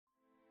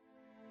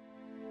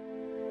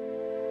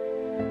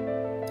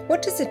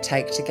What does it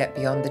take to get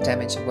beyond the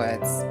damage of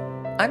words?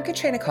 I'm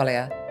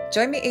Katrina.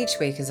 Join me each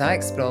week as I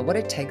explore what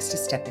it takes to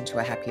step into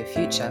a happier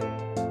future.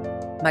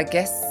 My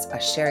guests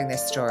are sharing their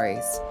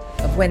stories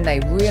of when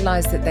they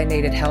realised that they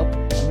needed help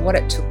and what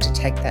it took to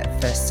take that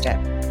first step,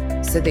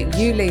 so that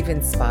you leave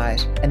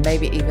inspired and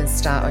maybe even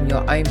start on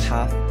your own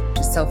path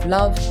to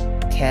self-love,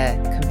 care,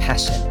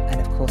 compassion,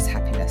 and of course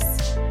happiness.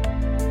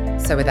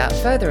 So without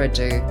further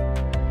ado,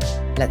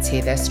 let's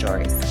hear their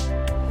stories.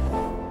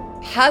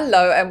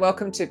 Hello and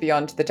welcome to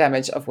Beyond the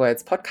Damage of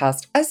Words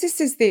podcast. As this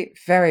is the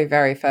very,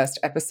 very first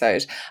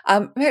episode,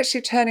 I'm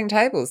actually turning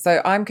tables. So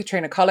I'm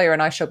Katrina Collier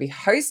and I shall be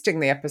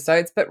hosting the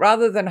episodes, but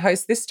rather than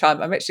host this time,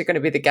 I'm actually going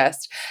to be the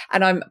guest,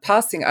 and I'm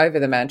passing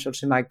over the mantle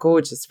to my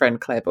gorgeous friend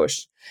Claire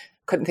Bush.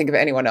 Couldn't think of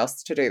anyone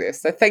else to do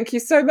this. So thank you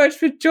so much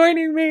for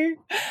joining me.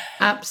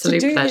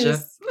 Absolute pleasure.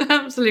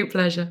 Absolute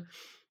pleasure.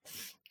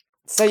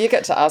 So you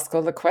get to ask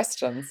all the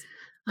questions.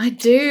 I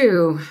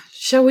do.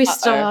 Shall we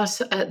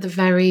start at the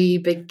very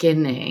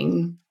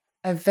beginning?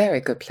 A very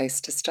good place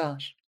to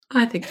start.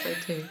 I think so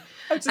too.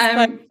 I'm just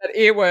like that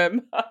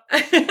earworm.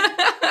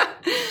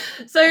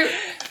 So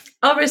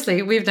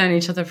obviously we've known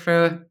each other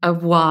for a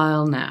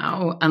while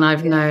now, and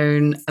I've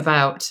known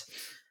about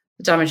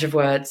the damage of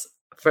words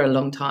for a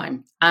long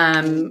time.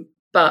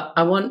 But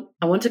I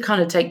want to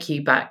kind of take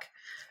you back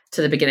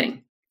to the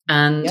beginning.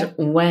 And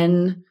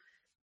when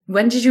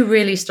did you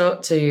really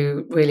start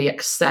to really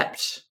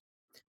accept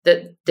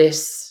that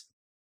this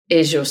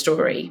is your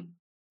story,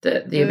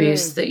 that the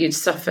abuse that you'd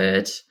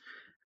suffered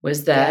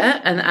was there,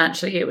 and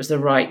actually it was the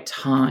right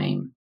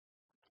time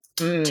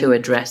to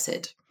address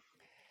it?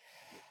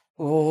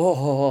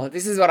 Oh,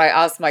 this is what I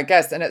asked my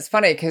guests. And it's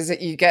funny because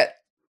you get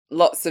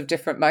lots of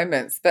different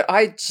moments, but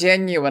I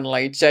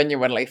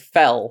genuinely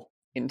fell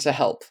into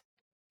help.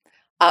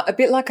 A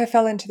bit like I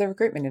fell into the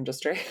recruitment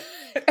industry.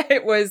 I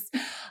was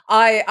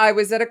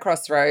at a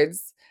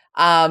crossroads.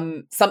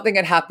 Something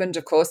had happened,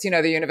 of course,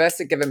 the universe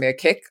had given me a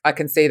kick. I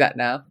can see that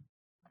now.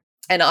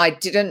 And I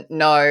didn't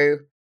know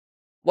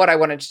what I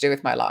wanted to do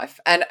with my life.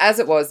 And as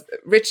it was,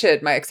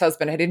 Richard, my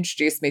ex-husband, had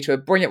introduced me to a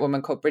brilliant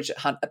woman called Bridget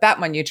Hunt about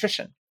my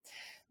nutrition.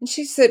 And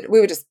she said,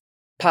 we were just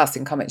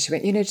passing comments. She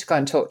went, you need to go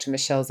and talk to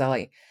Michelle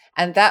Zelly.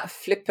 And that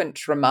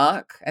flippant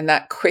remark and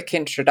that quick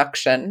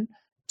introduction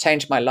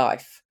changed my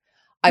life.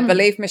 I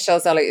believe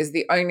Michelle Zelly is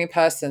the only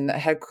person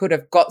that could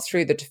have got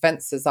through the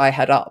defenses I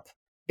had up,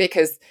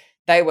 because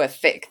they were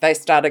thick. They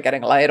started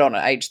getting laid on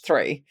at age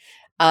 3.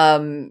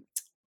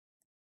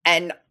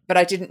 But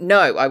I didn't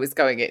know I was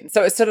going in.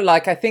 So it's sort of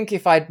like, I think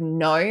if I'd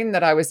known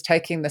that I was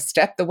taking the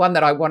step, the one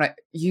that I want to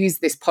use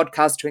this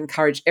podcast to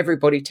encourage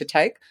everybody to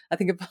take, I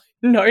think if I'd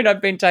known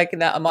I'd been taking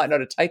that, I might not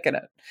have taken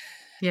it.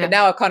 Yeah. But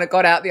now I've kind of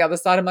got out the other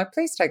side. I'm like,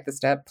 please take the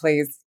step.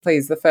 Please.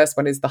 The first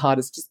one is the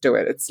hardest. Just do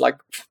it. It's like,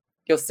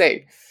 you'll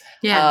see.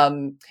 Yeah.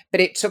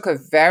 But it took a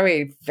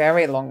very,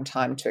 very long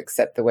time to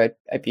accept the word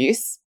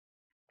abuse.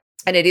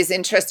 And it is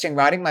interesting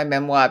writing my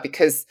memoir,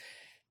 because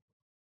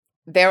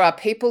there are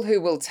people who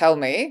will tell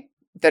me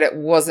that it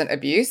wasn't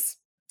abuse,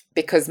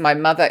 because my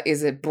mother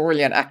is a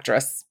brilliant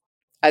actress,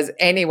 as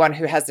anyone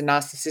who has a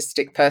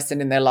narcissistic person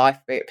in their life,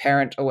 be it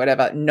parent or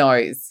whatever,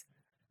 knows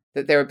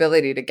that their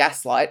ability to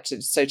gaslight, to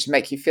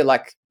make you feel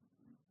like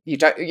you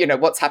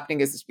don't, what's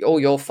happening is all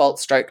your fault,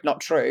 stroke,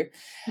 not true.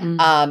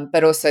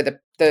 But also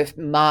the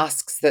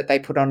masks that they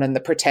put on and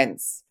the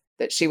pretense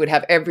that she would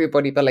have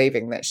everybody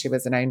believing that she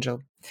was an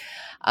angel.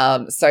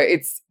 So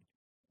it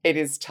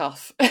is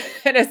tough,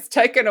 and it's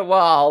taken a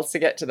while to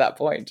get to that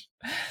point.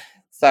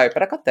 So,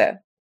 but I got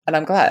there, and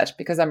I'm glad,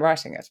 because I'm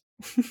writing it.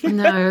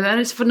 No, and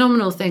it's a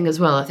phenomenal thing as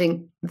well. I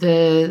think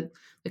the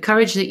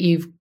courage that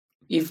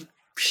you've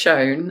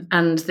shown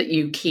and that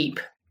you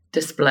keep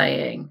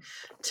displaying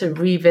to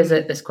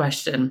revisit this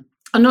question,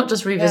 and not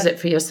just revisit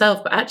for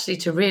yourself, but actually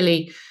to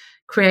really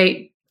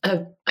create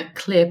a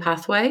clear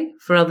pathway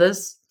for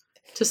others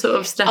to sort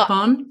of step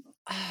on.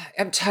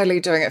 I'm totally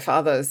doing it for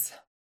others.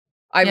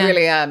 I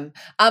really am.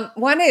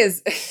 One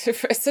is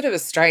sort of a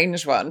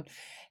strange one,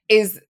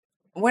 is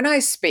when I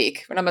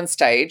speak, when I'm on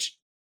stage,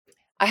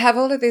 I have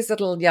all of these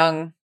little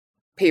young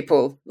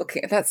people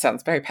looking, that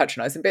sounds very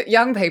patronizing, but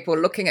young people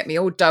looking at me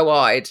all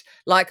doe-eyed,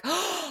 like,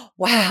 oh,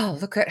 wow,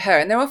 look at her.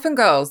 And they're often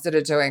girls that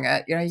are doing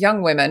it,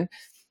 young women.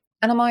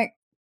 And I'm like,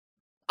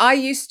 I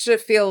used to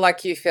feel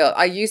like you feel.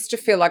 I used to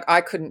feel like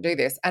I couldn't do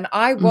this. And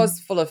I was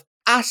full of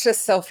utter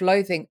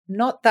self-loathing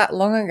not that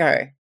long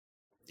ago.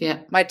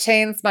 Yeah. My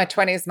teens, my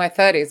 20s, my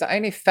 30s. I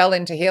only fell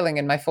into healing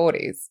in my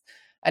 40s.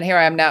 And here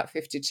I am now at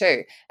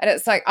 52. And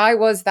it's like, I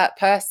was that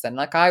person.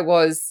 Like, I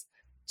was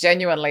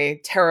genuinely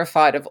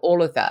terrified of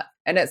all of that.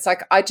 And it's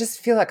like, I just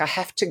feel like I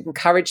have to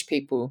encourage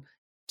people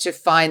to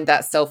find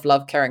that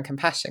self-love, care, and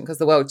compassion, because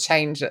the world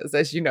changes,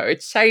 as you know,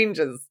 it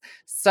changes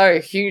so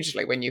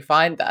hugely when you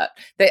find that.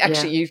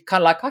 You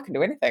kind of like, I can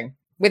do anything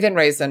within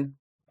reason.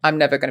 I'm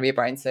never going to be a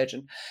brain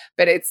surgeon.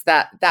 But it's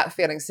that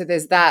feeling. So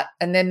there's that.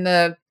 And then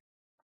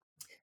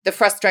the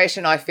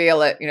frustration I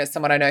feel at,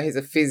 someone I know who's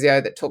a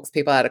physio that talks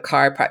people out of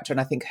chiropractor, and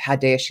I think, how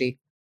dare she?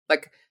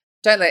 Like,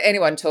 don't let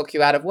anyone talk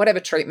you out of whatever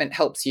treatment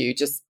helps you.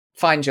 Just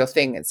find your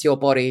thing. It's your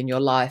body and your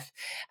life.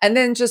 And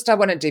then I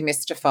want to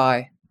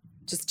demystify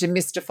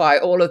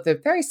all of the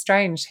very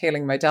strange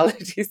healing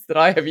modalities that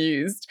I have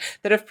used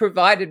that have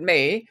provided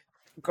me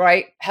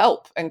great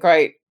help and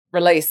great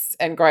release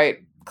and great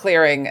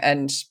clearing.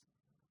 And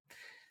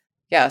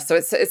yeah, so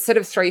it's sort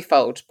of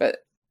threefold, but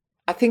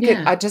I think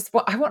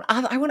I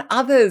want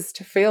others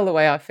to feel the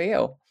way I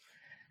feel.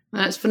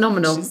 That's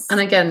phenomenal. And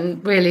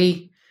again,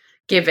 really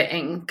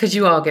giving, because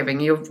you are giving.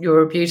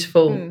 You're a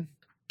beautiful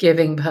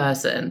giving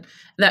person.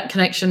 That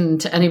connection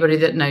to anybody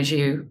that knows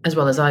you as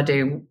well as I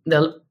do,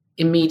 they'll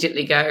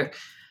immediately go,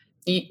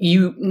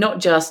 you not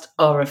just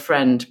are a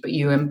friend, but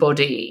you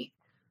embody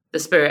the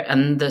spirit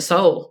and the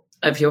soul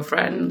of your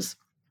friends.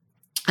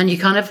 And you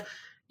kind of,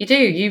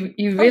 you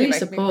really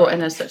support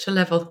in such a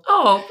level.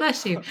 Oh,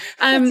 bless you.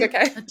 That's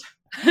okay.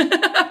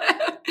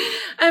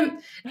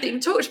 You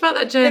talked about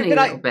that journey a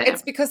little bit.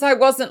 It's because I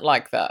wasn't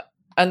like that.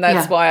 And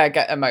that's why I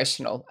get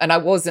emotional. And I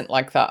wasn't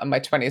like that in my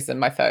 20s and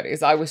my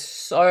 30s. I was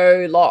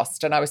so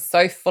lost and I was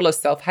so full of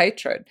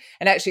self-hatred.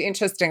 And actually,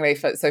 interestingly,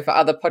 for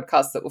other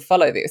podcasts that will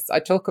follow this, I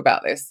talk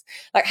about this,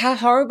 like how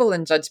horrible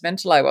and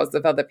judgmental I was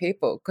of other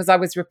people because I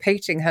was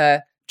repeating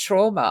her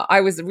trauma.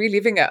 I was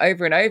reliving it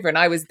over and over and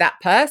I was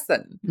that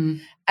person.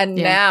 And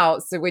now,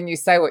 so when you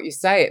say what you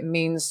say, it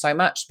means so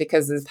much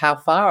because of how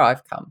far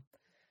I've come.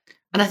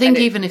 And I think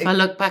even if I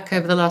look back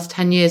over the last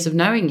 10 years of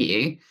knowing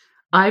you,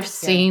 I've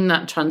seen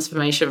that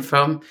transformation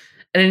from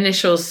an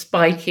initial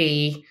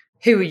spiky,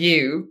 who are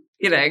you,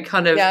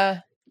 kind of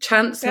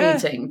chance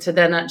meeting to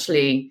then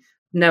actually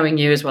knowing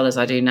you as well as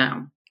I do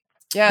now.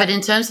 Yeah. But in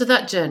terms of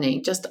that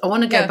journey, I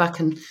want to go back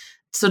and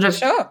sort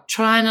of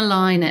try and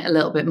align it a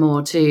little bit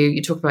more to,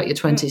 you talk about your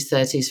 20s,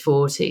 30s,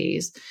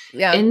 40s.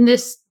 Yeah. In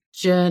this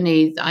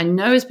journey, I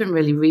know has been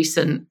really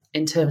recent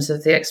in terms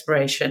of the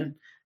exploration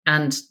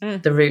and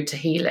the route to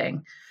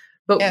healing.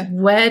 But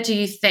where do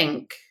you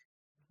think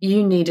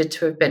you needed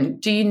to have been?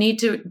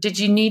 Did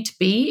you need to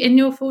be in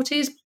your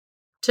 40s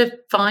to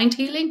find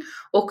healing?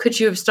 Or could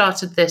you have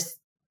started this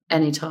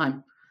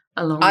anytime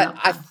along that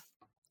path?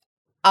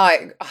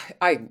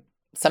 I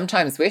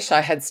sometimes wish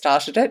I had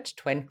started at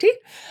 20.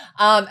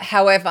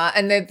 However,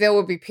 and there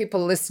will be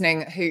people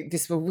listening who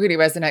this will really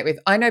resonate with.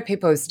 I know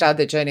people who started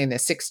their journey in their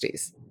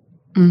 60s.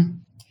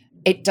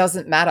 It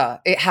doesn't matter.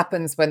 It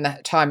happens when the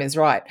time is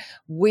right.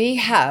 We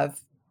have,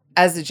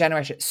 as a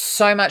generation,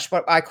 so much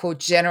what I call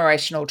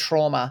generational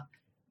trauma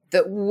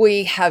that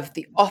we have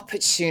the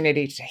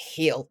opportunity to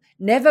heal.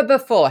 Never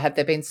before have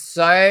there been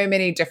so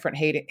many different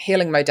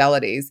healing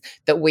modalities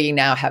that we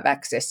now have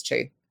access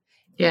to.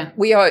 Yeah.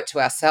 We owe it to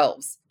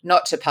ourselves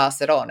not to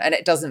pass it on, and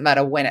it doesn't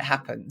matter when it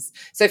happens.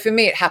 So for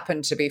me, it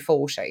happened to be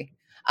 40.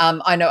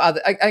 I know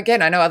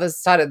others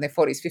started in their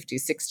 40s,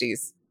 50s,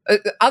 60s.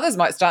 Others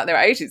might start in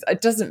their 80s. It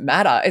doesn't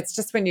matter. It's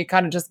just when you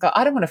kind of just go,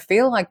 I don't want to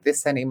feel like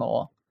this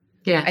anymore.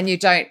 Yeah. And you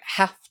don't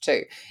have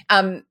to.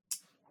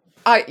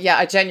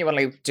 I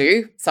genuinely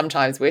do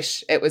sometimes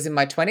wish it was in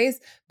my 20s,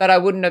 but I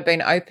wouldn't have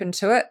been open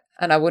to it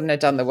and I wouldn't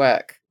have done the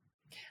work.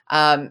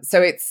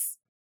 So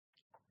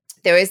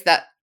there is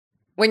that,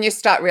 when you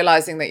start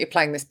realizing that you're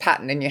playing this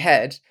pattern in your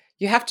head,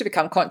 you have to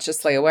become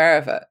consciously aware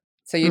of it.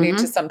 So you need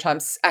to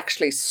sometimes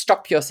actually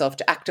stop yourself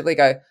to actively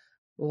go,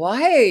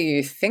 why are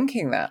you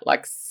thinking that?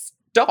 Like,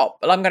 stop.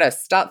 Well, I'm going to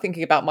start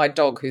thinking about my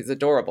dog who's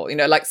adorable,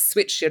 like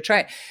switch your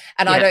train.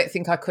 And I don't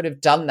think I could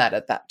have done that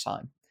at that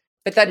time.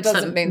 But that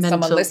doesn't mean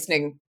someone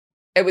listening,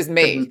 it was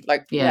me.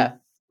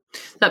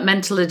 That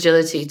mental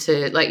agility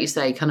to, like you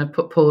say, kind of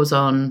put pause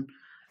on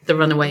the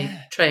runaway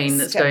train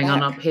that's going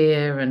on up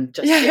here and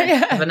just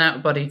have an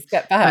out-of-body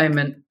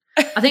moment.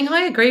 I think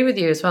I agree with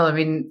you as well. I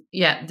mean,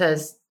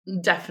 there's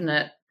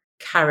definite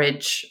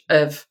carriage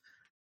of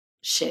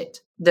shit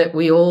that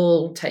we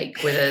all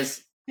take with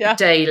us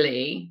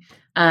daily.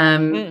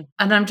 And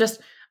I'm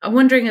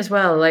wondering as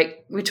well,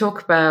 like we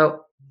talk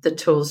about the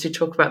tools, you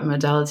talk about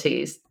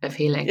modalities of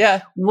healing.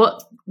 Yeah.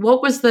 What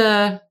was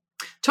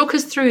talk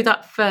us through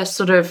that first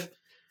sort of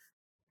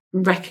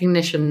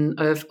recognition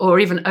of, or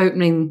even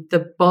opening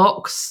the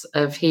box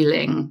of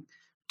healing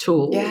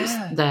tools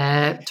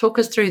there. Talk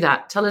us through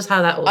that. Tell us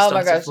how that all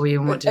started for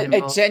you and what did it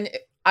involve.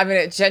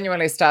 It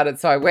genuinely started.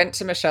 So I went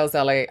to Michelle's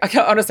Alley.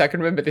 Honestly, I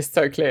can remember this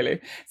so clearly.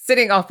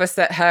 Sitting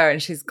opposite her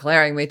and she's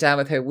glaring me down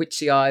with her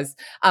witchy eyes.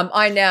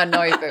 I now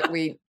know that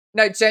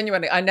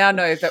I now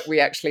know that we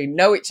actually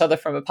know each other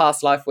from a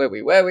past life where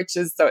we were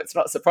witches. So it's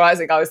not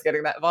surprising I was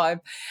getting that vibe.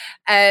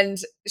 And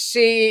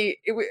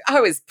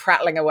I was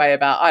prattling away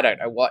about, I don't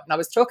know what. And I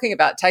was talking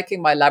about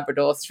taking my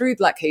Labrador through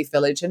Blackheath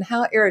Village and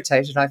how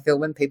irritated I feel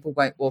when people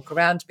won't walk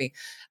around me.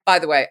 By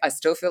the way, I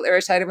still feel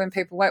irritated when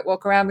people won't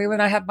walk around me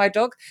when I have my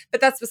dog, but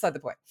that's beside the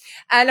point.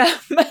 And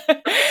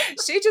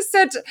she just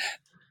said,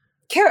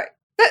 Kara,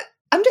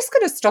 I'm just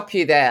going to stop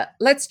you there.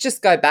 Let's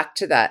just go back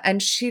to that.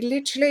 And she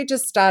literally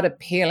just started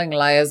peeling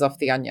layers off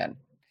the onion.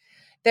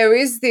 There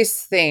is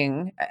this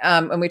thing,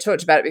 and we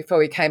talked about it before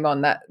we came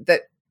on, that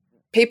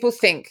people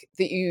think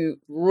that you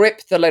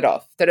rip the lid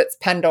off, that it's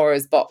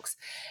Pandora's box.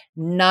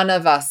 None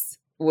of us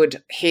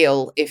would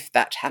heal if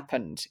that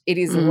happened. It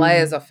is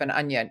layers of an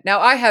onion. Now,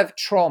 I have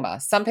trauma.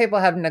 Some people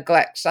have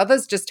neglect.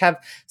 Others just have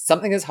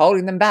something is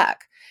holding them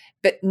back.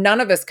 But none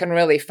of us can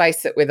really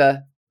face it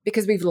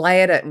because we've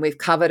layered it and we've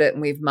covered it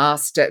and we've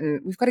masked it and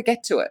we've got to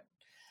get to it.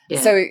 Yeah.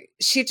 So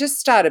she just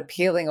started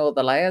peeling all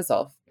the layers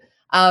off.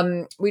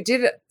 We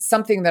did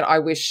something that I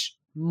wish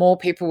more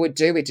people would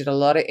do. We did a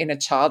lot of inner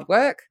child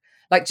work.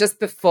 Like just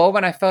before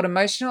when I felt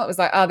emotional, it was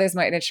like, oh, there's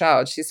my inner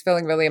child. She's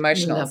feeling really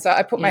emotional. So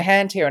I put my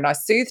hand here and I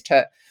soothed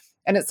her.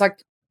 And it's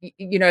like,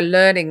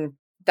 learning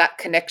that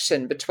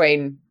connection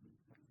between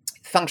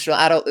functional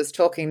adult that's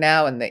talking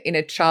now and the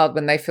inner child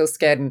when they feel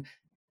scared. And,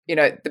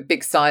 the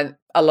big sign,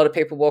 a lot of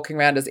people walking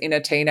around as inner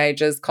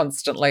teenagers,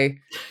 constantly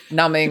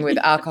numbing with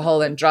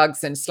alcohol and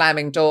drugs and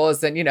slamming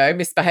doors and,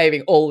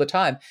 misbehaving all the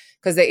time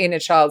because their inner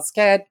child's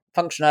scared,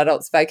 functional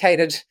adults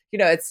vacated.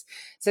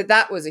 So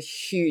that was a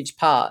huge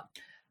part.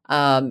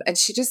 And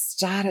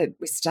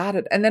we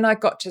started. And then I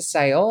got to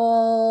say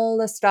all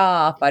the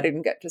stuff I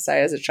didn't get to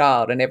say as a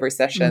child in every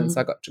session. So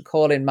I got to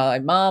call in my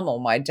mum or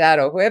my dad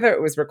or whoever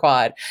it was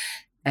required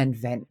and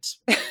vent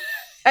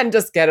and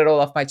just get it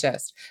all off my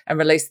chest and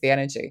release the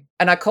energy.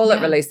 And I call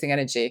it releasing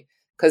energy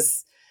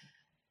because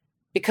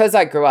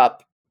I grew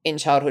up in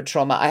childhood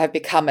trauma, I have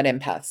become an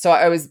empath. So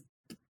I was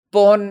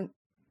born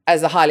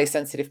as a highly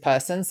sensitive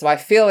person. So I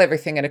feel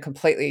everything at a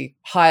completely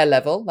higher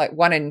level, like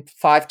 1 in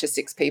 5 to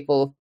 6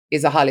 people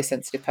is a highly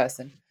sensitive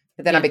person.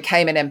 But then I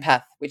became an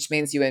empath, which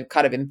means you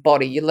kind of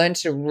embody. You learn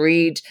to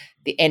read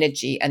the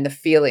energy and the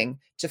feeling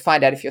to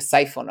find out if you're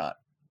safe or not.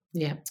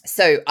 Yeah.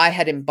 So I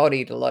had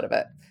embodied a lot of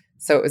it.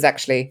 So it was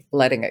actually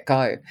letting it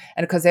go.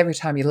 And because every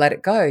time you let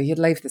it go, you'd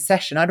leave the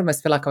session. I'd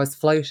almost feel like I was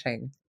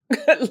floating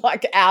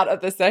like out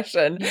of the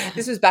session. Yeah.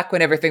 This was back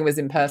when everything was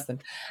in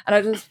person. And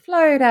I just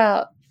float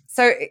out.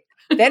 So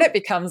then it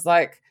becomes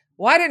like,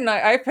 why didn't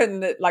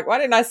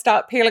I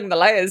start peeling the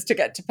layers to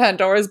get to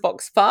Pandora's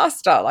box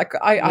faster? Like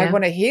I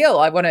want to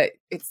heal.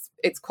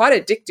 It's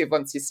quite addictive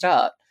once you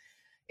start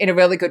in a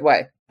really good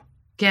way.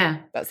 Yeah.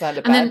 That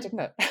sounded bad, didn't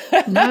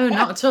it? No,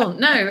 not at all.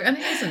 No, and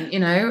it isn't,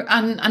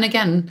 and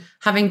again,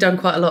 having done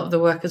quite a lot of the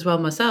work as well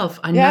myself,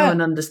 I know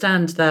and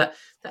understand that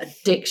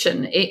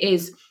addiction, it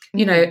is,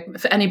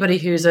 for anybody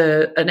who's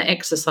an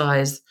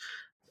exercise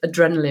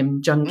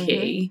adrenaline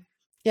junkie,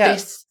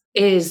 this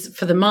is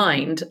for the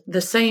mind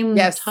the same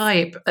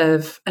type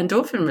of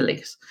endorphin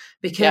release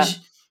because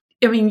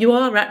you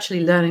are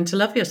actually learning to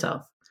love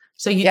yourself.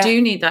 So you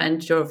do need that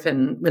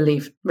endorphin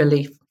release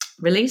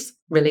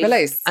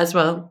as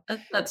well at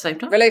the same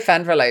time. Relief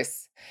and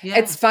release. Yeah.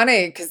 It's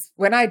funny because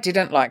when I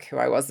didn't like who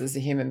I was as a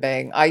human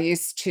being, I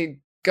used to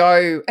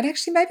go, and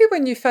actually maybe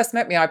when you first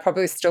met me, I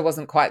probably still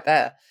wasn't quite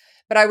there,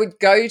 but I would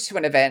go to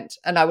an event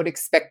and I would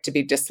expect to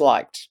be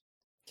disliked.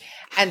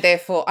 And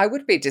therefore I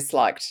would be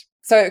disliked.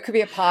 So it could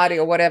be a party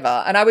or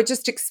whatever. And I would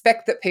just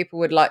expect that people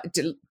would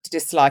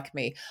dislike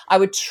me. I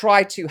would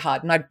try too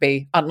hard and I'd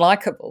be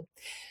unlikable.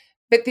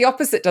 But the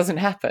opposite doesn't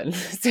happen.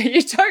 So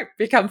you don't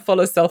become full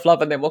of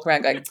self-love and then walk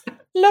around going,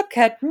 look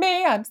at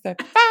me, I'm so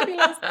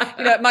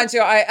fabulous. Mind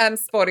you, I am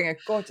sporting a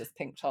gorgeous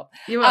pink top.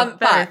 You are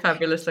very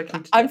fabulous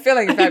looking today. I'm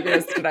feeling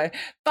fabulous today.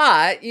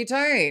 But you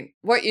don't.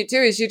 What you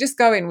do is you just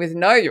go in with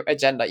no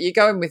agenda. You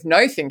go in with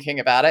no thinking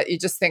about it. You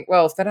just think,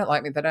 well, if they don't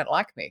like me, they don't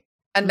like me.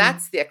 And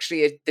that's the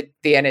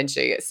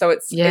energy. So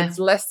it's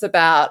less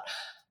about,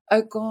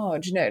 oh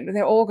God,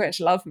 they're all going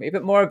to love me,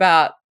 but more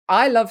about,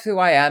 I love who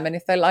I am, and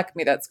if they like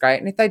me, that's great.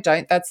 And if they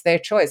don't, that's their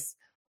choice.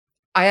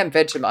 I am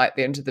Vegemite at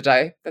the end of the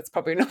day. That's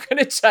probably not going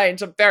to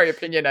change. I'm very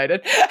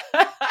opinionated.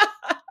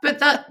 But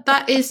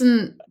that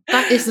isn't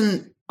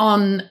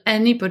on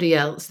anybody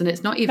else, and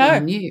it's not even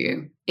on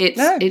you.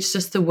 It's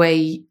just the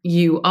way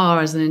you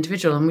are as an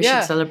individual, and we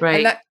should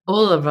celebrate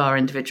all of our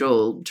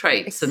individual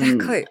traits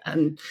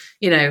and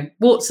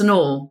warts and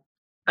all.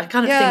 I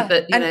kind of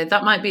think that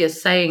that might be a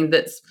saying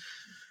that's,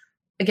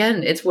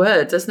 again, it's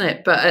words, isn't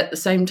it? But at the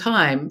same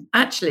time,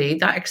 actually,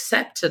 that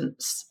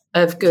acceptance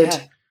of good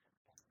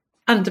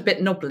and a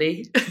bit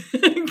knobbly.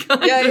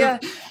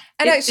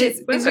 And actually,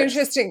 it's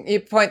interesting you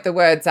point the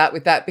words out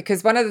with that,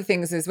 because one of the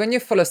things is when you're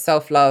full of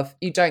self-love,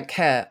 you don't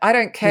care. I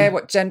don't care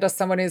what gender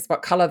someone is,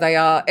 what colour they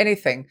are,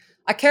 anything.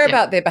 I care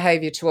about their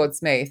behaviour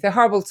towards me. If they're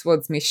horrible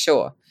towards me,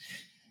 sure.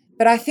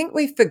 But I think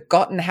we've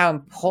forgotten how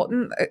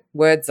important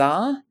words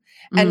are.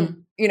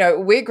 And,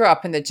 we grew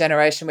up in the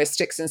generation where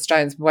sticks and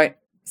stones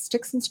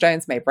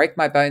may break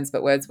my bones,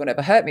 but words will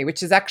never hurt me,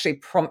 which has actually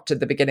prompted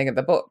the beginning of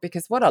the book,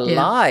 because what a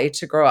lie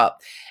to grow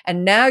up.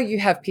 And now you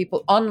have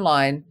people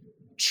online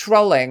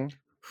trolling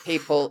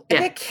people and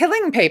they're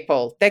killing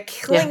people. They're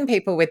killing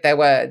people with their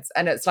words.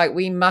 And it's like,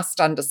 we must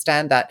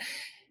understand that.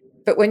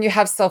 But when you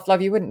have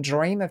self-love, you wouldn't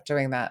dream of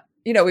doing that.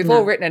 We've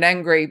all written an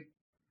angry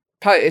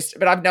post,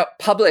 but I've not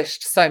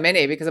published so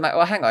many because I'm like,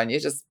 well, hang on, you're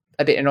just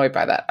a bit annoyed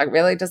by that. Like,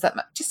 really? Does that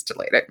matter? Just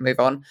delete it and move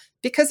on,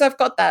 because I've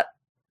got that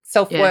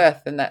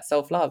self-worth and that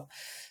self-love.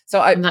 So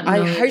I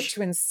hope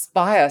to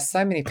inspire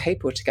so many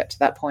people to get to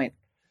that point.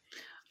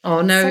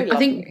 Oh, no, I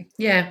think,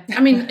 I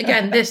mean,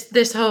 again,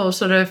 this whole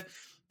sort of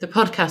the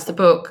podcast, the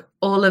book,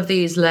 all of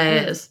these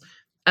layers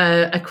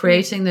are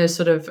creating those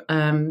sort of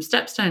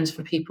stepstones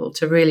for people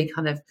to really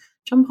kind of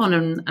jump on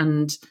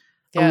and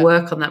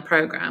work on that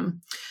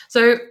program.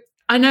 So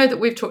I know that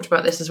we've talked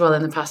about this as well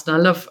in the past, and I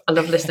love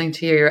listening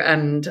to you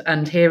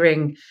and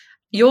hearing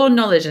your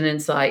knowledge and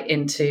insight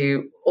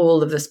into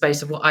all of the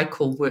space of what I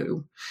call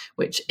woo,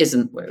 which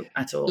isn't woo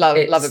at all. Love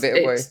a bit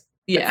of woo.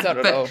 Yeah, it's not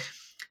at all.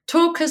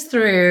 Talk us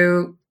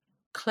through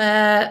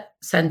Claire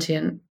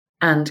Sentient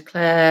and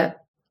Claire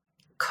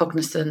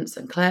Cognizance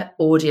and Claire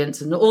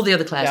Audience and all the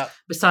other Claires,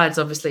 besides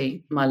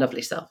obviously my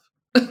lovely self.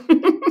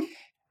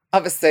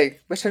 Obviously,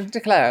 we're talking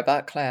to Claire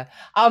about Claire.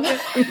 I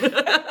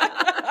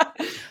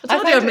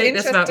told you I'd make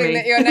this about me.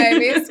 That your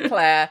name is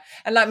Claire,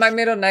 and like my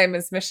middle name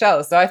is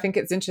Michelle, so I think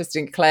it's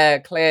interesting.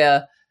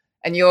 Claire,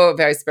 and you're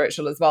very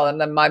spiritual as well. And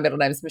then my middle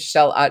name is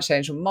Michelle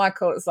Archangel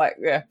Michael. It's like,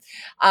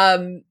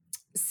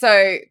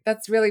 so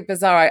that's really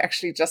bizarre. I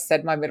actually just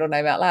said my middle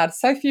name out loud.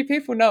 So few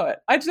people know it.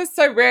 I just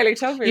so rarely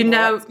tell people.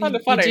 It's kind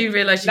of funny. You do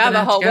realise you're going to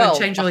have to go and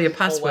change all your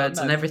passwords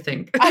and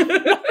everything.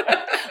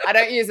 I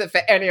don't use it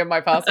for any of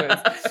my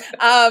passwords,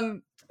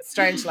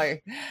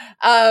 strangely.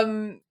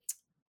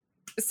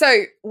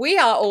 So we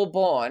are all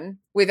born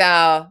with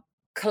our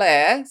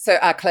Claire, so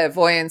our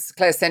clairvoyance,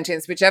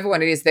 clairsentience, whichever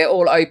one it is, they're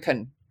all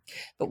open.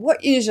 But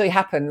what usually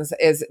happens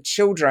as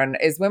children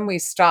is when we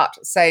start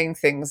saying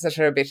things that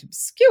are a bit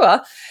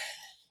obscure,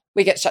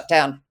 we get shut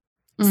down.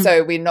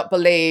 So we're not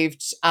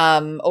believed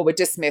or we're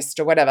dismissed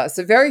or whatever.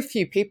 So very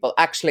few people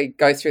actually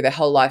go through their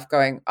whole life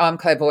going, I'm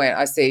clairvoyant,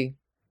 I see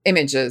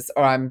images,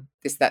 or I'm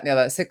this, that, and the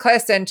other. So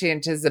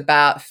clairsentient is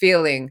about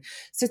feeling.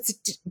 So it's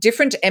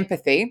different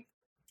empathy.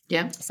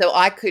 Yeah. So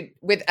I could,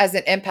 as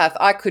an empath,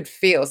 I could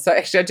feel. So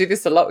actually, I do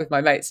this a lot with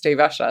my mate Steve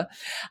Usher.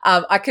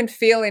 I can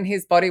feel in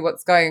his body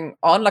what's going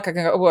on. Like I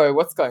can go, whoa,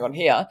 what's going on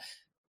here?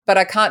 But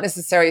I can't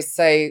necessarily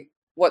say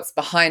what's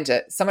behind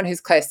it. Someone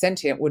who's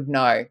clairsentient would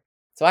know.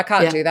 So I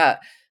can't do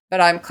that.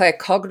 But I'm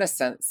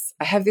claircognizance.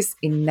 I have this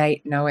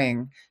innate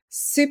knowing.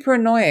 Super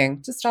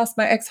annoying. Just ask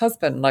my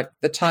ex-husband, like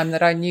the time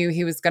that I knew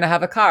he was going to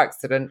have a car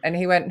accident and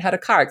he went and had a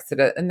car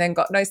accident and then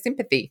got no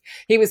sympathy.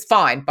 He was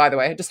fine, by the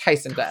way. I just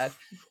hastened to add.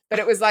 But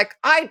it was like,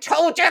 I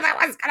told you that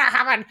was going to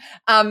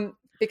happen.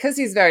 Because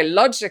he's very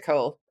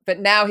logical, but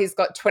now he's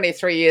got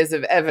 23 years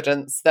of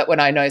evidence that when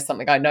I know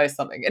something, I know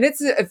something. And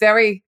it's a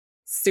very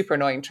super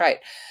annoying trait.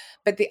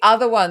 But the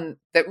other one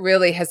that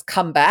really has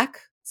come back,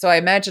 so I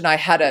imagine I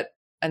had it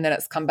and then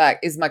it's come back,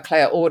 is my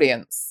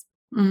clairaudience.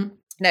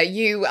 Now,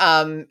 you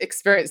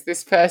experienced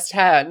this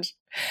firsthand.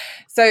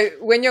 So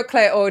when you're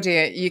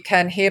clairaudient, you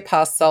can hear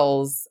past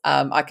souls.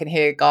 I can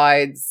hear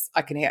guides.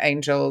 I can hear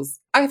angels.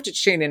 I have to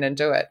tune in and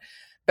do it.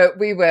 But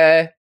we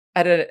were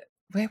at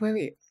where were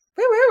we?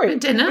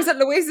 Dinner. It was at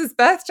Louise's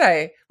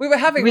birthday. We were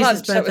having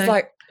lunch. Birthday. It was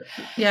like,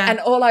 and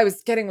all I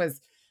was getting was,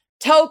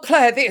 tell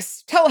Claire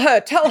this, tell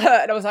her.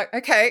 And I was like,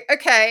 okay.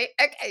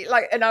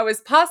 Like, and I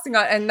was passing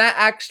on. And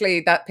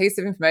that piece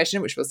of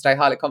information, which will stay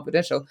highly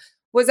confidential,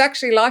 was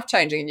actually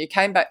life-changing. And you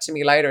came back to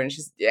me later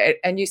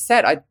and you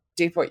said, I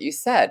did what you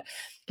said.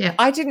 Yeah.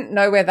 I didn't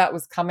know where that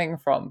was coming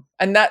from.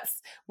 And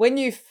that's when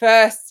you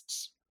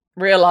first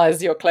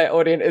realize your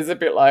clairaudient is a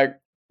bit like,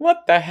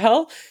 what the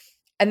hell?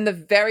 And the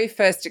very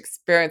first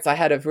experience I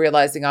had of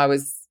realizing I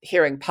was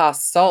hearing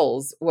past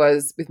souls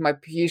was with my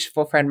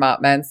beautiful friend,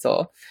 Mark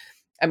Mansour.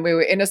 And we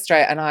were in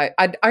Australia and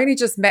I'd only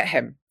just met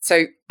him.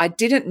 So I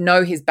didn't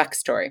know his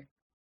backstory.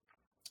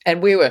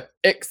 And we were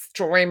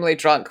extremely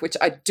drunk, which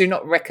I do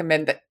not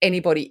recommend that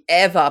anybody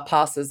ever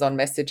passes on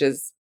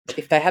messages,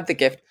 if they have the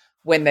gift,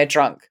 when they're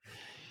drunk,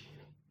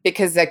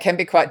 because they can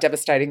be quite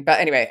devastating. But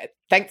anyway,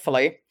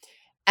 thankfully.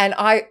 And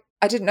I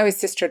didn't know his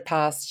sister had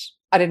passed.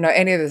 I didn't know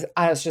any of this.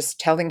 I was just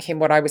telling him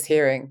what I was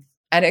hearing.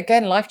 And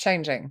again,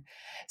 life-changing.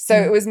 So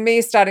it was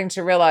me starting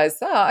to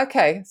realize,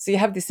 okay, so you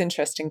have this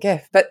interesting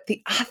gift. But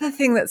the other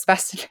thing that's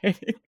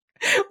fascinating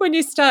when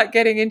you start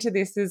getting into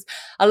this is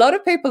a lot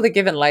of people are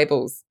given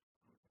labels.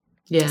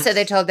 Yeah. So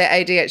they're told they're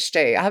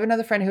ADHD. I have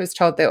another friend who was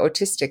told they're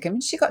autistic. And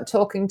when she got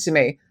talking to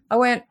me, I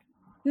went,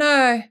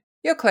 no,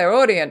 you're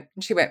clairaudient.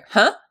 And she went,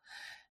 huh?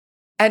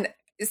 And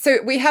so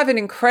we have an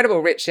incredible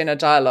rich inner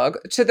dialogue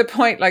to the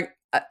point like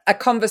a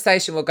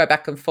conversation will go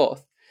back and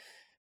forth.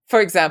 For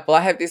example,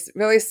 I have this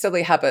really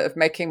silly habit of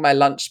making my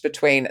lunch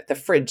between the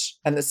fridge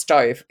and the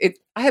stove.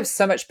 I have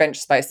so much bench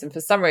space, and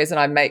for some reason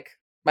I make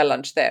my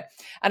lunch there.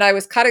 And I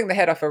was cutting the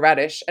head off a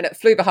radish and it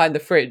flew behind the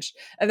fridge.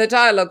 And the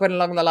dialogue went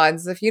along the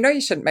lines of,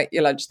 you shouldn't make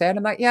your lunch there. And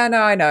I'm like, yeah,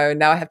 no, I know.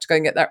 Now I have to go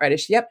and get that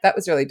radish. Yep, that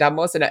was really dumb,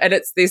 wasn't it? And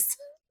it's this,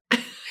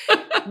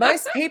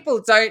 most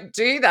people don't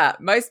do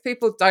that. Most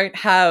people don't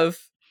have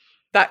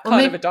that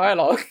kind of a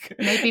dialogue.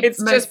 Maybe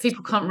most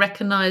people can't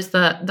recognize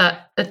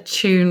that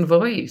attuned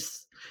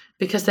voice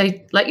because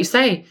they, like you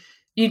say,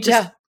 you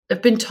just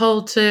have been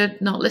told to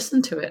not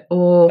listen to it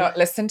or not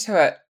listen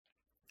to it.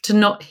 To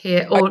not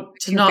hear or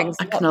to not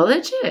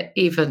acknowledge it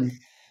even.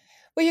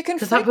 Well, you can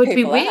because that would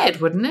be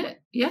weird, wouldn't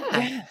it?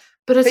 Yeah.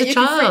 But as a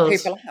child, freak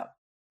people out.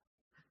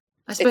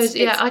 I suppose,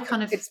 I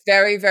kind of. It's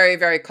very, very,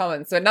 very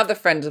common. So another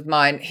friend of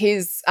mine,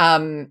 his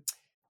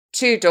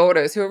two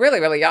daughters who are really,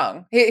 really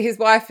young. His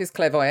wife is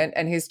clairvoyant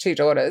and his two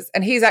daughters,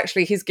 and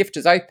his gift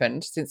has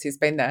opened since he's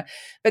been there.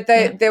 But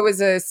there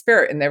was a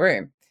spirit in their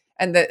room.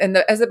 And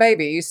as a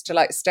baby, he used to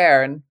like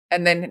stare,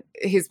 and then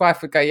his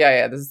wife would go,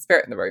 yeah, there's a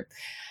spirit in the room.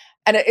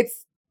 And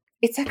it's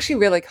actually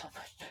really common.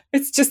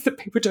 It's just that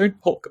people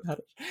don't talk about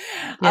it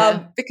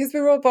because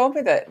we were all born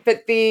with it.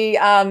 But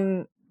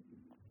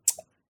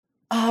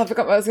I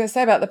forgot what I was going to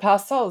say about the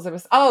past souls. It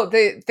was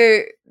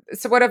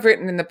so what I've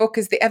written in the book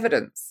is the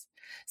evidence.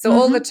 So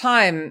all the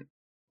time,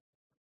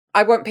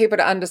 I want people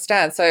to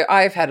understand. So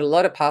I've had a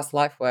lot of past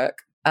life work.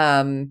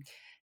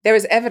 There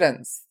is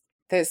evidence.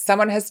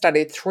 Someone has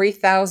studied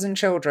 3,000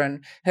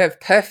 children who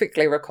have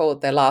perfectly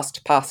recalled their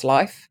last past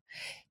life,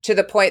 to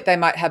the point they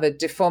might have a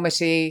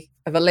deformity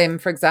of a limb,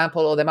 for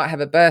example, or they might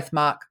have a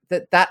birthmark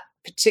that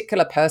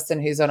particular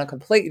person who's on a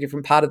completely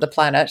different part of the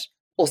planet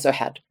also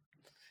had.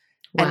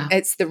 Wow. And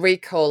it's the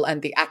recall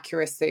and the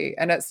accuracy.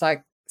 And it's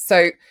like,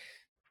 so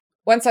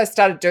once I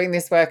started doing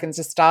this work and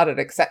just started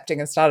accepting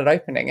and started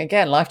opening,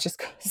 again, life just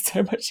got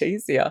so much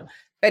easier.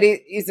 But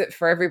is it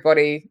for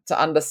everybody to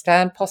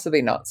understand?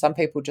 Possibly not. Some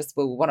people just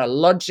will want to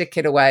logic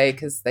it away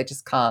because they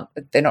just can't.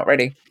 They're not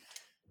ready.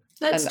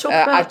 Let's talk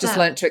about I've just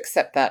learned to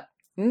accept that.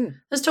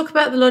 Let's talk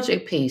about the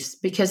logic piece,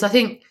 because I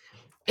think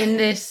in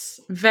this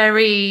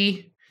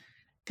very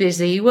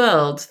busy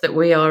world that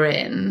we are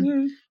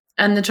in,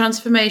 and the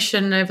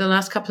transformation over the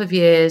last couple of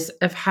years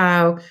of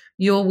how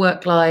your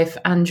work life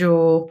and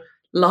your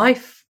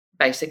life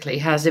basically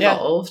has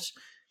evolved,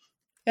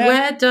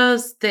 where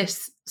does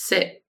this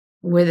sit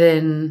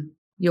within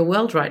your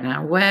world right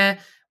now?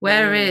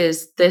 Where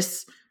is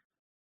this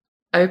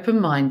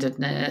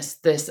open-mindedness,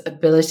 this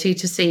ability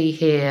to see,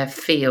 hear,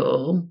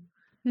 feel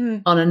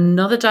on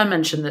another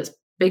dimension that's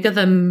bigger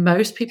than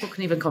most people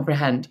can even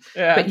comprehend?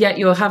 But yet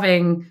you're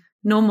having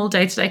normal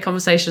day-to-day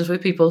conversations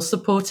with people,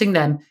 supporting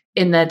them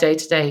in their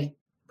day-to-day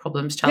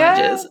problems,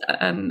 challenges,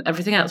 and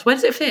everything else. Where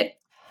does it fit?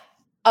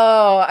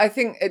 Oh, I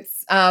think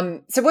it's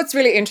so what's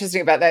really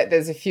interesting about that,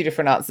 there's a few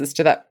different answers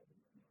to that.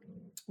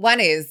 One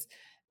is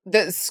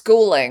that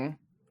schooling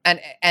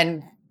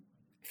and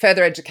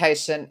further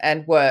education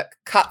and work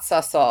cuts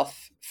us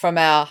off from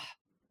our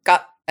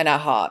gut and our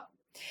heart.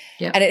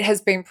 Yeah. And it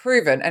has been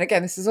proven, and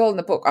again, this is all in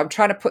the book, I'm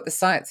trying to put the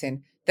science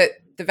in, that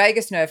the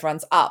vagus nerve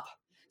runs up.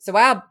 So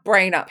our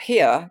brain up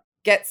here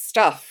gets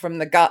stuff from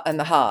the gut and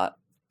the heart,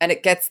 and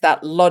it gets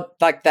that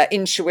that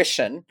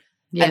intuition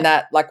and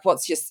that like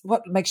what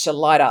makes you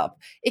light up.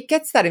 It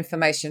gets that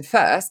information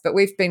first, but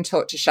we've been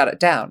taught to shut it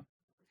down.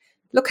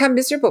 Look how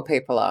miserable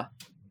people are.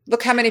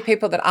 Look how many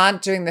people that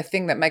aren't doing the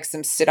thing that makes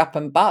them sit up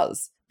and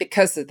buzz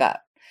because of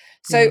that.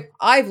 So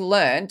I've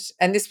learned,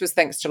 and this was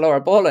thanks to Laura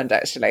Borland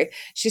actually,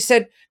 she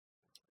said,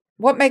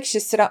 what makes you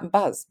sit up and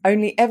buzz?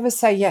 Only ever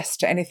say yes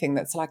to anything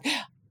that's like,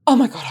 oh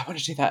my God, I want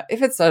to do that.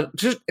 If it's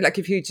like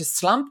if you just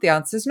slump, the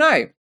answer is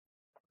no.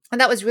 And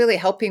that was really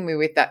helping me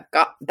with that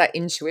gut, that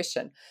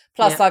intuition.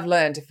 Plus I've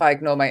learned if I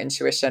ignore my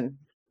intuition,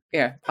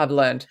 I've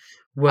learned.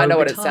 I know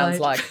what it sounds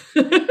like.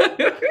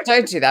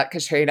 Don't do that,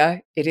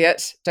 Katrina,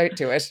 idiot. Don't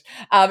do it.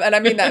 And I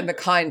mean that in the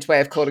kind way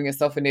of calling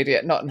yourself an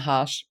idiot, not in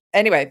harsh.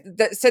 Anyway,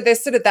 so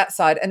there's sort of that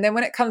side. And then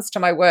when it comes to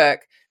my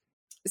work,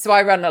 so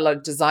I run a lot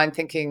of design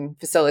thinking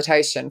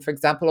facilitation, for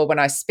example, or when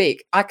I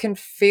speak, I can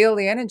feel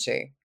the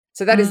energy.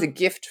 So that is a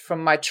gift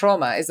from my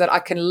trauma, is that I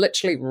can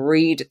literally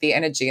read the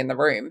energy in the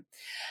room.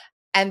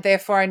 And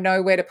therefore I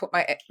know where to put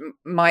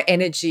my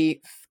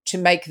energy to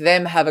make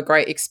them have a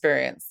great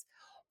experience,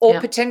 or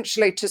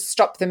potentially to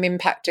stop them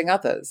impacting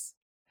others.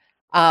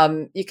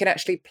 You can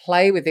actually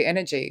play with the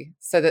energy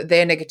so that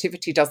their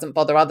negativity doesn't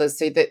bother others,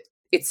 so that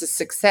it's a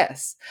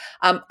success.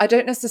 I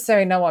don't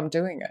necessarily know I'm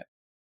doing it.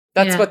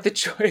 That's what the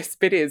joyous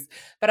bit is.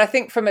 But I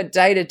think from a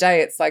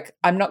day-to-day, it's like,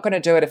 I'm not going to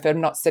do it if I'm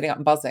not sitting up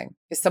and buzzing.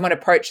 If someone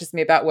approaches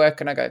me about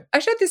work and I go, I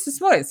showed this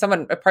morning.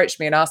 Someone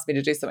approached me and asked me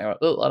to do something. I went,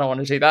 I don't want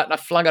to do that. And I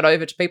flung it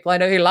over to people I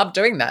know who love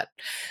doing that.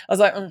 I was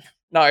like,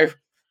 no,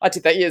 I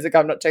did that years ago.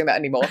 I'm not doing that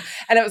anymore.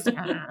 And it was, so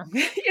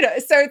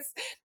it's,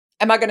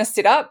 am I going to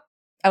sit up?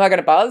 Am I going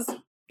to buzz?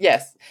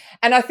 Yes.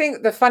 And I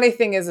think the funny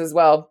thing is as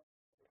well,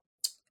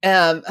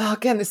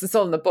 again, this is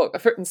all in the book.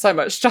 I've written so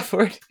much stuff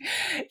already.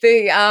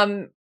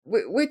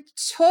 We're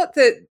taught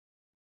that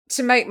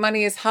to make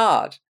money is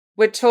hard.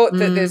 We're taught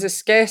that there's a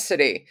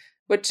scarcity.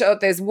 We're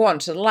taught there's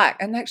want and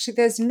lack, and actually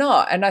there's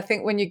not. And I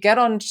think when you get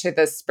onto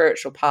the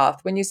spiritual path,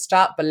 when you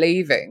start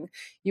believing,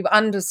 you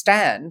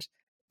understand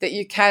that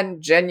you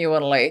can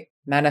genuinely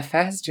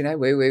manifest,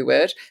 woo-woo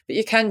word, but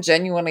you can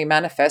genuinely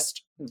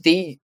manifest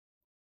the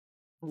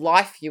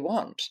life you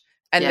want,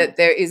 and that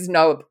there's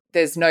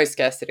no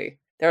scarcity.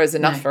 There is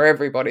enough for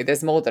everybody.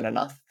 There's more than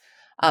enough.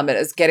 And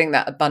it's getting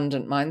that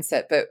abundant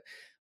mindset. But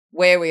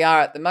where we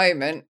are at the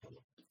moment,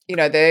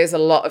 there is a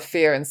lot of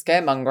fear and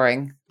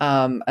scaremongering.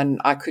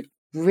 And I could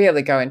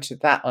really go into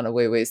that on a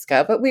woo-woo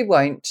scale, but we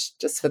won't,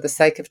 just for the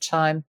sake of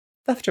time.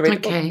 I have to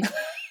read the book.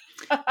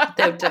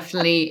 There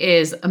definitely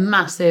is a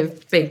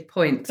massive big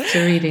point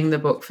to reading the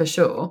book for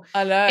sure.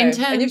 I know. In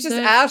And you've terms just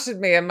of, outed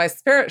me in my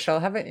spiritual,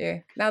 haven't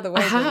you? Now the I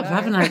world will have, know.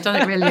 haven't I? I've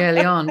done it really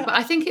early on. But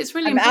I think it's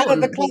really I'm out of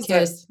the important closet.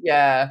 because,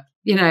 Yeah.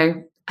 you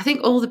know, I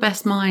think all the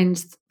best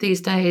minds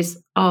these days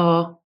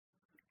are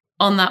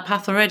on that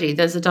path already.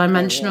 There's a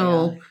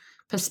dimensional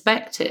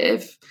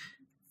perspective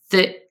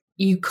that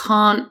you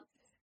can't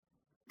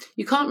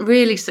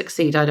really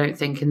succeed, I don't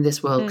think, in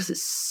this world because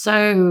it's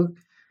so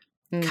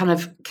kind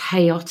of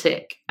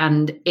chaotic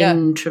and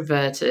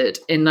introverted.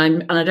 And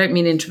I don't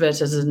mean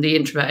introverted as in the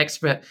introvert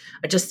extrovert.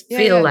 I just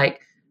feel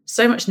like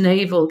so much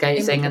navel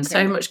gazing and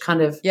so much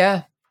kind of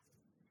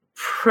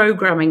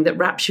programming that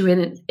wraps you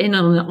in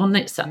on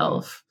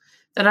itself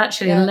that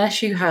actually,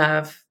 unless you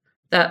have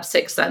that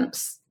sixth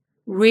sense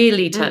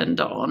really turned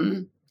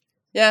on,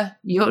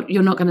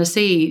 you're not going to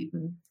see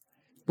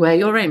where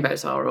your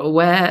rainbows are or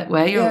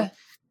where your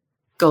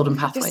golden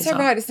pathways You're so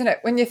right, isn't it?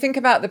 When you think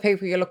about the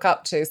people you look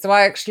up to. So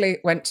I actually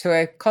went to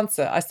a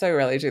concert. I so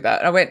rarely do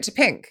that. I went to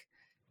Pink.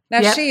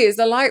 Now she is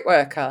a light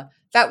worker.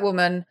 That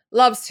woman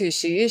loves who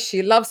she is.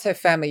 She loves her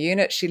family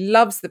unit. She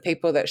loves the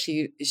people that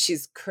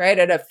she's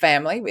created a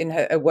family in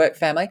her work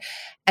family.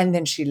 And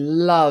then she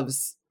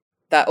loves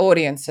that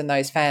audience and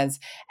those fans.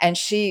 And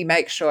she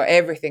makes sure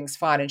everything's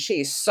fine. And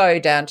she is so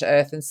down to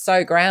earth and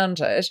so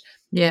grounded.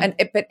 Yeah.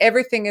 But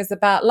everything is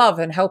about love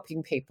and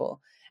helping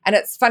people. And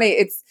it's funny.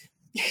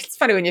 It's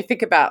funny when you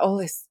think about all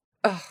this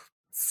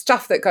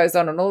stuff that goes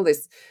on and all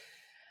this,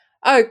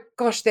 oh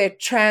gosh, they're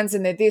trans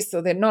and they're this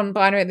or they're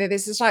non-binary and they're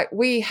this. It's like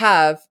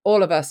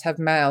all of us have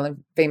male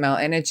and female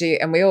energy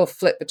and we all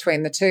flip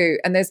between the two.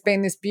 And there's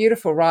been this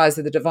beautiful rise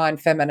of the divine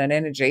feminine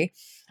energy.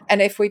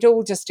 And if we'd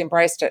all just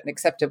embraced it and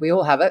accepted we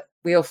all have it,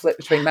 we all flip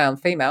between male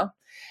and female.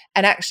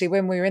 And actually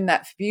when we're in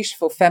that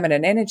beautiful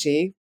feminine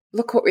energy,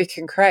 look what we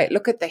can create.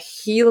 Look at the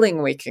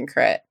healing we can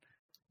create.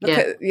 Look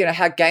at,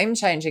 how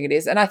game-changing it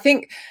is. And I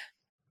think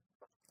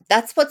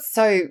that's what's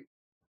so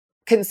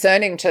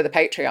concerning to the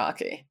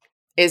patriarchy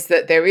is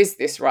that there is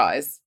this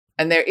rise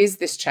and there is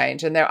this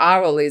change and there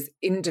are all these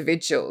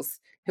individuals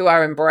who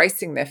are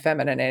embracing their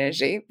feminine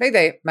energy, be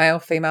they male,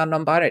 female,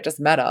 non-binary, it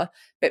doesn't matter,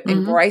 but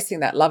embracing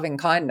that loving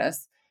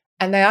kindness.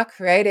 And they are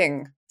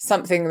creating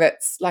something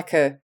that's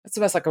it's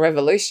almost like a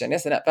revolution,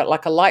 isn't it? But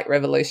like a light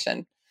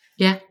revolution.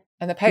 Yeah.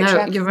 And the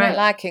patriarchy is not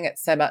liking it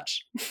so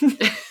much.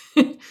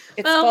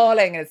 It's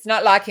falling and it's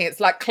not liking it. It's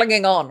like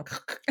clinging on.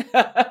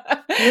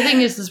 The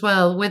thing is as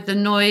well, with the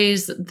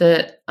noise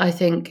that I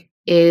think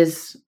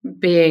is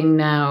being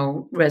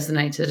now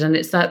resonated, and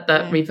it's that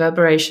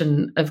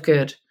reverberation of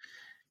good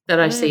that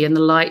I see in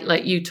the light,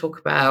 like you talk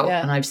about,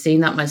 and I've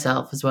seen that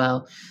myself as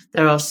well.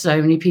 There are so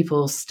many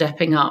people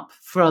stepping up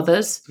for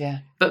others,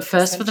 but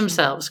first for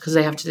themselves because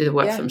they have to do the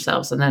work for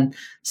themselves and then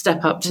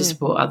step up to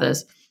support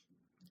others.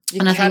 You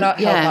cannot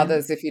help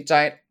others if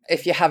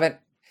you haven't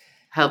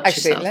helped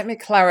yourself. Let me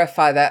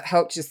clarify that.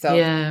 Helped yourself.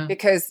 Yeah.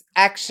 Because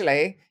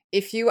actually,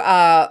 if you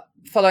are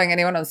following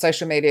anyone on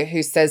social media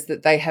who says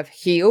that they have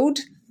healed,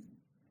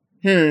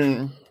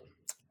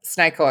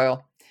 snake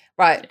oil.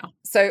 Right. Yeah.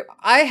 So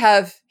I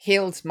have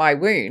healed my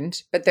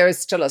wound, but there is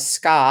still a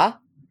scar.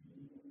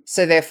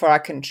 So therefore I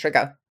can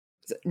trigger.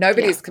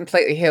 Nobody is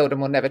completely healed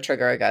and will never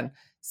trigger again.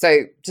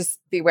 So just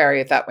be wary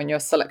of that when you're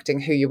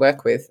selecting who you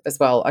work with as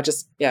well. I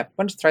just,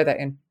 wanted to throw that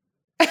in.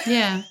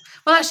 Yeah.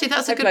 Well, actually,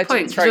 that's a good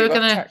point because we're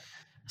going to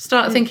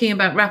start thinking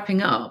about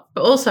wrapping up.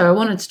 But also I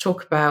wanted to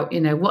talk about,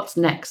 what's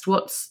next?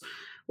 What's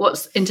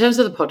in terms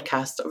of the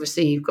podcast,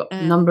 obviously you've got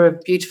a number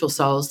of beautiful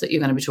souls that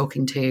you're going to be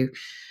talking to.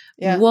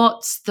 Yeah.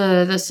 What's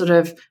the sort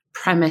of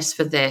premise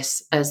for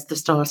this as the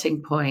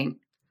starting point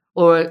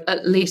or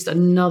at least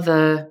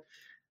another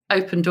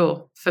open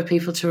door for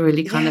people to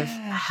really kind of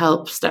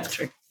help step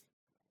through?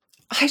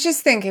 I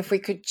just think if we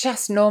could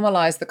just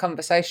normalize the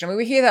conversation.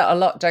 We hear that a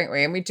lot, don't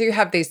we? And we do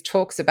have these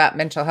talks about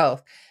mental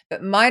health,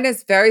 but mine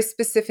is very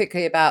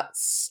specifically about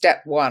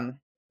step one.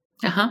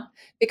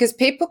 Because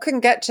people can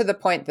get to the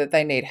point that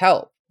they need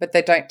help, but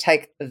they don't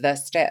take the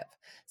step.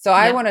 So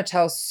I want to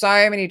tell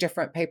so many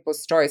different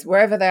people's stories,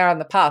 wherever they are on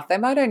the path. They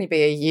might only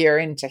be a year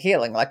into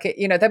healing.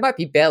 They might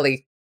be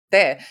barely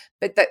there,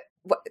 but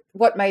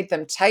what made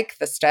them take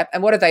the step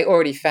and what have they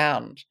already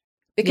found?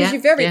 Because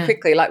you very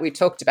quickly, like we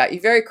talked about, you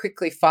very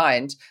quickly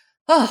find,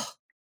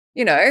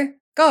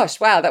 gosh,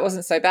 wow, that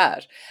wasn't so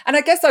bad. And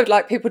I guess I would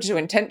like people to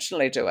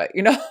intentionally do it.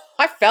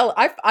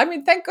 I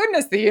mean, thank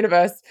goodness the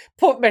universe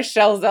put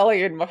Michelle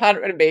Zelly in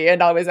front of me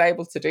and I was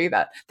able to do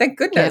that. Thank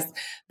goodness.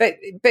 Yeah.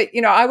 But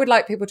I would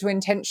like people to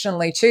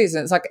intentionally choose.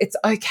 And it's like, it's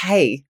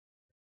okay.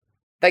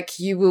 Like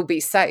you will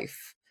be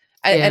safe.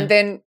 And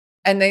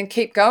then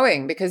keep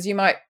going because you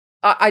might,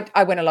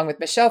 I went along with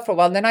Michelle for a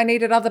while and then I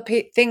needed other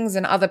things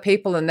and other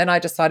people. And then I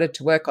decided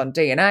to work on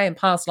DNA and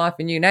past life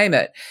and you name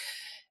it,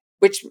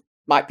 which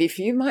might be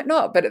for you, might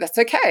not, but that's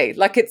okay.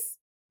 Like it's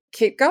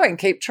keep going,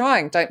 keep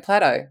trying, don't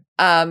plateau.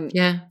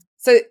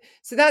 So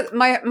that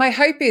my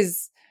hope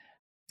is,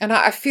 and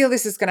I feel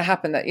this is going to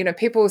happen that,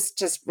 people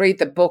just read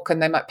the book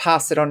and they might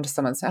pass it on to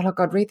someone and say, oh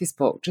God, read this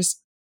book.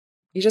 Just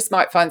You just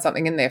might find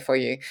something in there for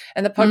you.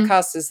 And the Mm.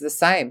 podcast is the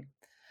same.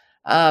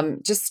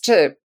 Just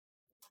to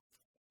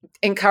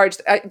encourage,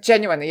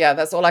 genuinely, yeah,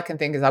 that's all I can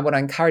think is I want to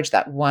encourage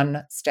that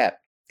one step,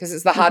 because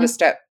it's the hardest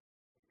step.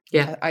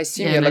 Yeah. I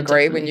assume Yeah, you'll no,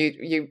 agree when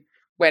definitely. you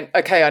went,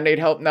 okay, I need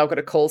help, now I've got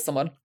to call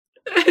someone.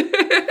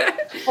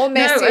 Or No,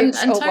 message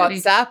and or totally.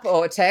 WhatsApp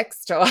or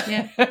text or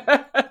Yeah.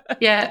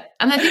 Yeah.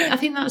 And I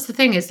think that's the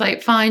thing. It's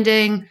like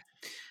finding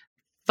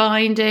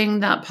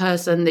that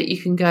person that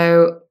you can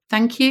go,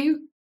 thank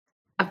you.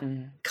 I've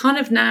kind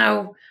of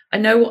now, I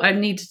know what I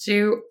need to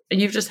do.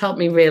 And you've just helped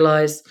me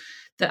realize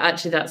that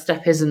actually that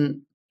step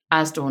isn't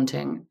as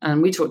daunting.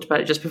 And we talked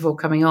about it just before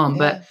coming on,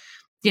 but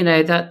you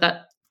know,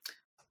 that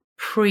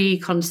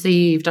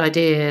preconceived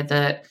idea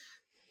that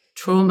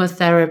trauma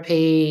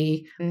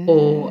therapy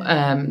or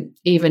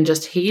even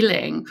just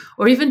healing,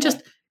 or even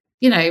just,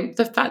 you know,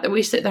 the fact that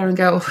we sit there and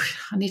go, oh,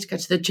 I need to go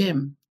to the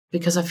gym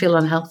because I feel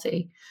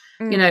unhealthy.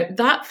 You know,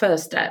 that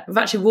first step of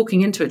actually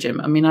walking into a gym.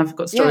 I mean, I've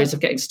got stories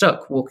of getting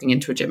stuck walking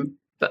into a gym,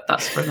 but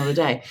that's for another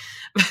day.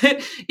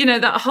 But, you know,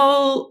 that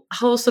whole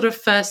sort of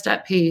first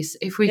step piece,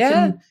 if we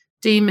can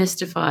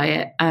demystify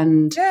it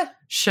and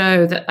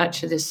show that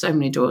actually there's so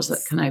many doors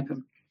that can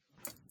open.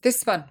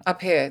 This one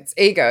up here, it's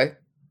ego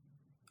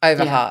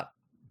over heart.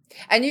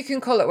 And you can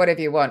call it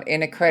whatever you want,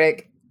 inner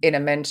critic, inner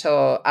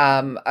mentor.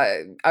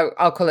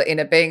 I'll call it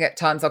inner being at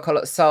times. I'll call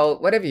it soul,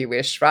 whatever you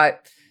wish, right?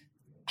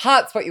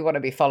 Heart's what you want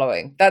to be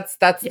following. That's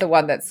the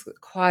one that's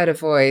quiet a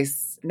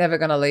voice, never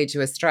going to lead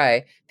you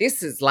astray.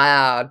 This is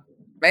loud,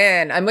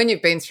 man. And when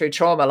you've been through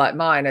trauma like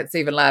mine, it's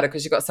even louder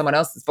because you've got someone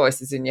else's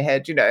voices in your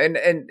head, you know, and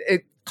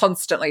it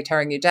constantly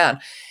tearing you down.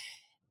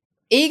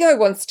 Ego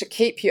wants to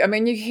keep you, I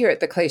mean, you hear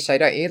it, the cliche,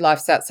 don't you?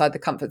 Life's outside the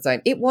comfort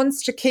zone. It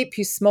wants to keep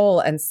you small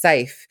and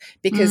safe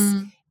because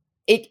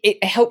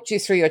it helped you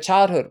through your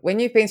childhood. When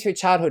you've been through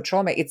childhood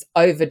trauma, it's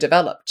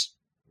overdeveloped.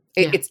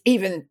 It's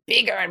even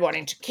bigger and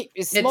wanting to keep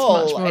you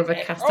small. It's much more of a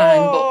cast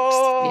iron box.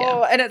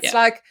 Yeah. And it's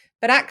like,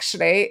 but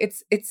actually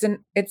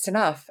it's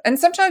enough. And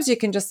sometimes you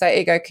can just say,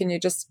 ego, can you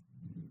just,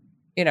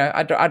 you know,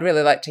 I'd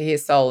really like to hear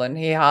soul and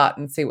hear heart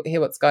and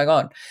hear what's going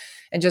on.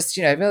 And just,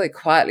 you know, really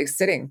quietly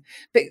sitting.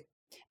 But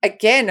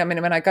again, I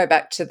mean, when I go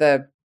back to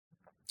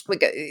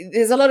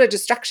there's a lot of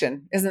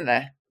distraction, isn't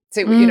there?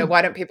 So, you know,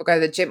 why don't people go to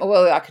the gym? Oh,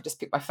 well, I could just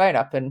pick my phone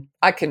up and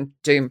I can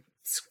doom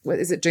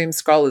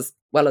scroll as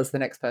well as the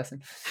next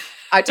person.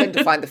 I tend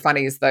to find the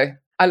funnies, though.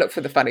 I look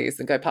for the funnies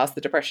and go past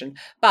the depression.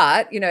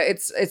 But, you know,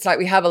 it's like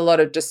we have a lot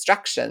of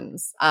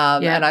distractions.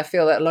 And I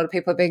feel that a lot of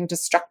people are being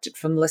distracted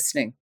from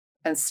listening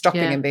and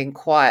stopping and being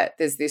quiet.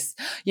 There's this,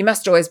 you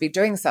must always be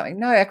doing something.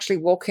 No, actually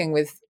walking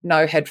with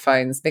no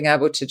headphones, being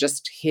able to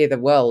just hear the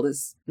world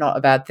is not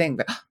a bad thing.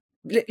 But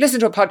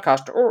listen to a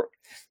podcast or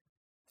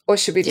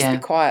should we just be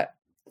quiet?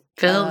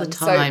 Fill the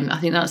time. I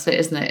think that's it,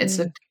 isn't it? It's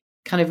a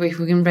kind of, if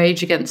we can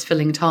rage against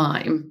filling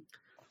time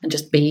and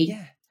just be.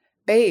 Yeah,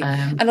 be.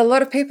 And a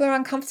lot of people are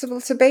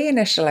uncomfortable to be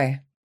initially.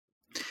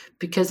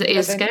 Because it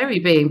is scary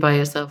being by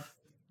yourself,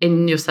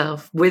 in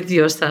yourself, with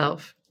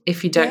yourself,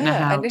 if you don't know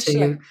how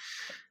to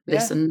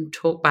listen,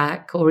 talk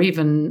back, or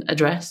even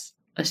address,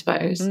 I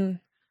suppose.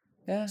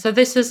 So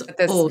this is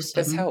awesome.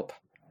 There's help.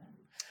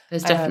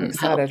 There's definitely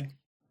help.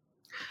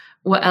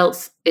 What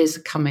else is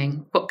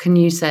coming? What can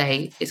you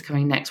say is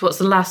coming next? What's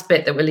the last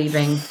bit that we're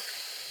leaving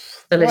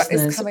the listeners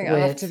with? What is coming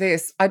after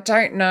this? I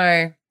don't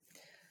know.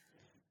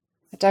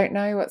 I don't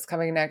know what's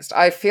coming next.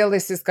 I feel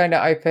this is going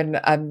to open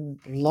a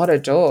lot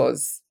of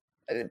doors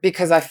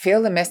because I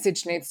feel the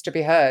message needs to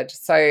be heard.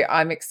 So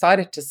I'm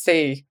excited to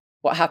see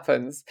what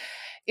happens.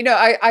 You know,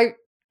 I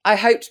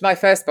hoped my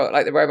first book,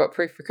 like The Robot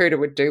Proof Recruiter,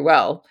 would do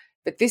well.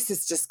 But this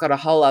has just got a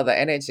whole other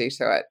energy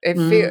to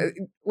it.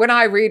 When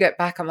I read it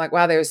back, I'm like,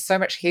 wow, there's so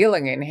much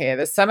healing in here.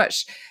 There's so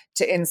much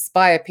to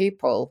inspire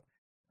people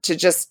to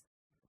just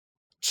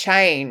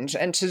change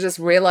and to just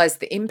realize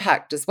the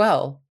impact as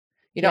well.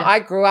 You know, I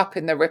grew up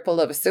in the ripple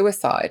of a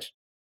suicide.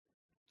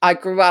 I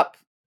grew up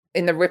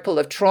in the ripple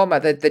of trauma,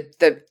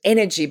 the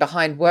energy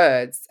behind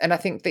words. And I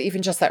think that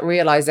even just that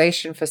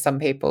realization for some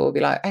people will be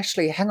like,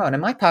 actually, hang on,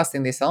 am I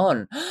passing this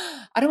on?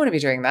 I don't want to be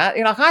doing that.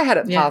 You know, like I had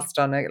it passed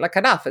on, like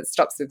enough, it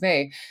stops with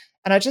me.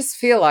 And I just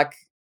feel like,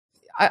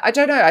 I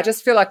don't know, I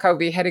just feel like I'll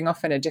be heading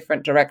off in a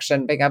different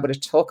direction, being able to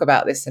talk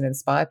about this and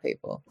inspire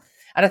people.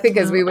 And I think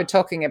as we were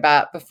talking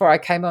about before I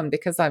came on,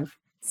 because I'm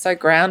so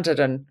grounded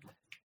and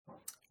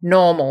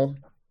normal,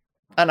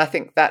 and I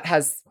think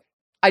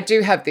I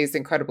do have these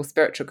incredible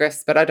spiritual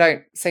gifts, but I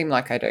don't seem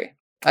like I do.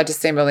 I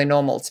just seem really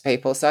normal to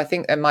people. So I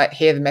think they might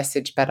hear the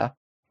message better,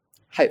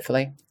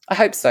 hopefully. I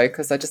hope so,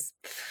 because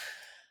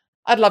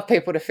I'd love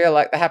people to feel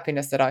like the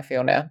happiness that I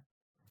feel now.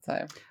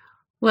 So,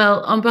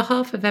 well, on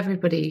behalf of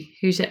everybody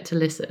who's yet to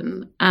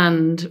listen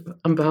and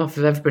on behalf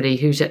of everybody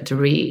who's yet to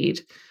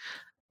read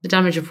The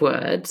Damage of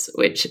Words,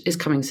 which is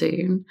coming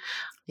soon,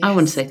 I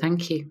want to say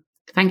thank you.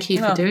 Thank you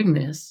for doing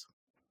this.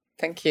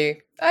 Thank you.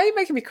 Oh, you're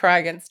making me cry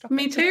again. Stop.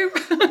 Me too.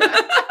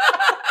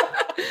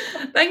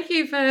 Thank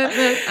you for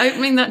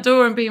opening that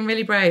door and being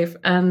really brave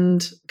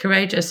and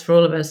courageous for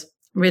all of us.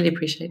 Really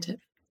appreciate it.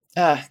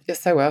 You're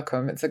so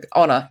welcome. It's an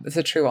honor. It's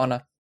a true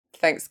honor.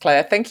 Thanks,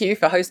 Claire. Thank you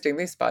for hosting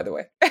this, by the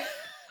way.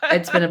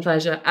 It's been a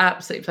pleasure.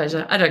 Absolute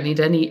pleasure. I don't need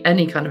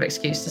any kind of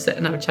excuse to sit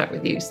and have a chat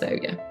with you. So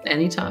yeah,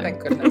 anytime.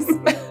 Thank goodness.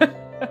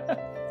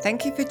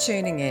 Thank you for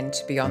tuning in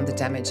to Beyond the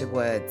Damage of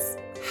Words.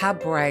 How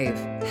brave,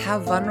 how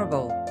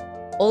vulnerable.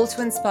 All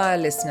to inspire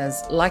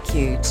listeners like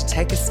you to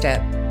take a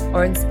step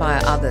or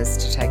inspire others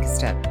to take a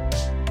step.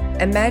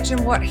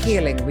 Imagine what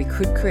healing we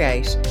could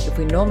create if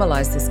we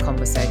normalize this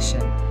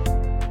conversation.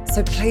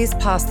 So please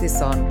pass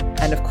this on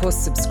and of course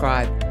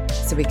subscribe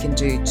so we can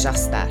do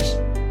just that.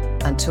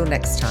 Until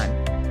next time,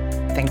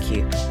 thank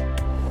you.